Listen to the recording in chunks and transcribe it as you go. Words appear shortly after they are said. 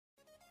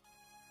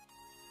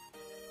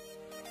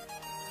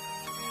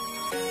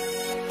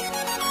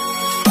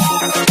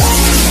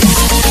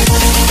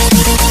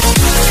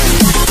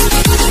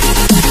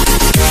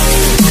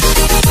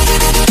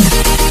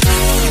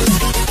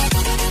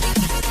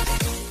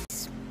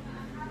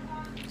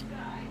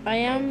I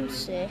am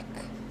sick.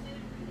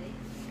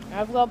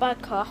 I've got a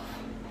bad cough,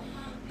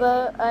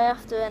 but I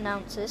have to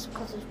announce this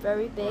because it's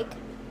very big.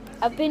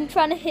 I've been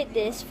trying to hit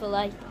this for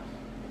like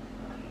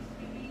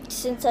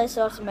since I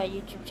started my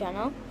YouTube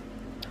channel.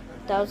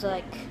 That was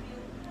like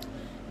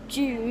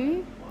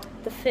June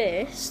the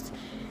 1st.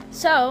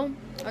 So,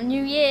 on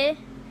New Year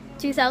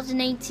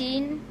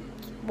 2018,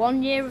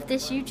 1 year of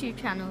this YouTube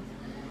channel.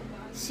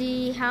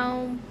 See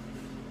how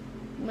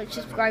much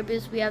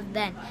subscribers we have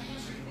then.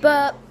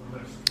 But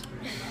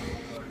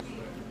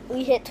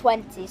we hit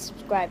 20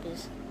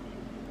 subscribers,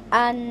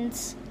 and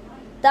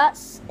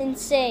that's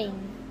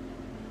insane.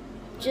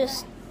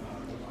 It's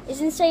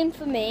insane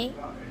for me,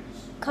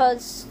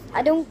 because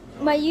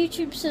my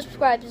YouTube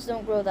subscribers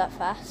don't grow that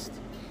fast.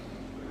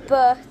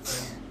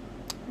 But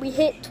we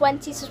hit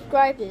 20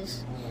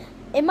 subscribers.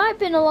 It might have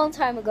been a long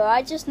time ago,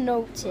 I just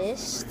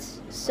noticed.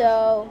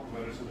 So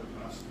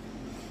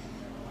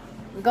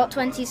we got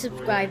 20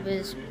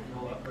 subscribers,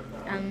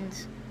 and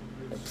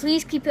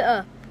please keep it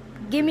up.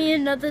 Give me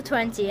another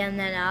 20 and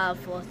then I'll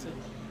have 40.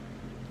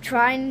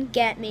 Try and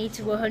get me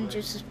to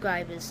 100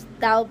 subscribers.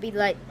 That'll be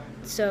like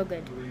so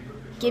good.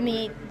 Give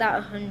me that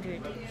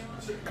 100.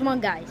 Come on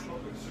guys.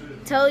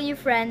 Tell your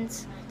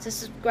friends to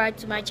subscribe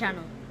to my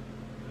channel.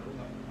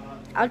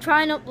 I'll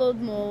try and upload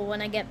more when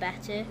I get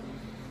better.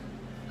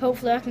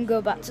 Hopefully I can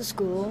go back to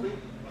school.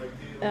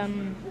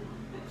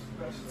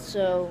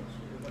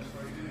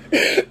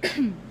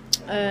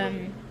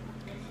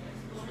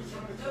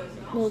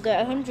 We'll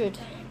get 100.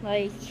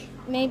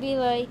 Maybe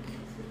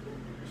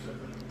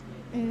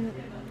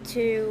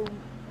to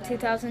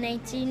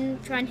 2018.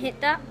 Try and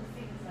hit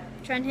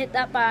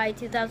that by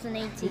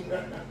 2018.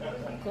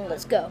 Cool,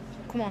 let's go.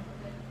 Come on.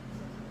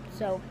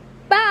 So,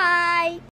 bye!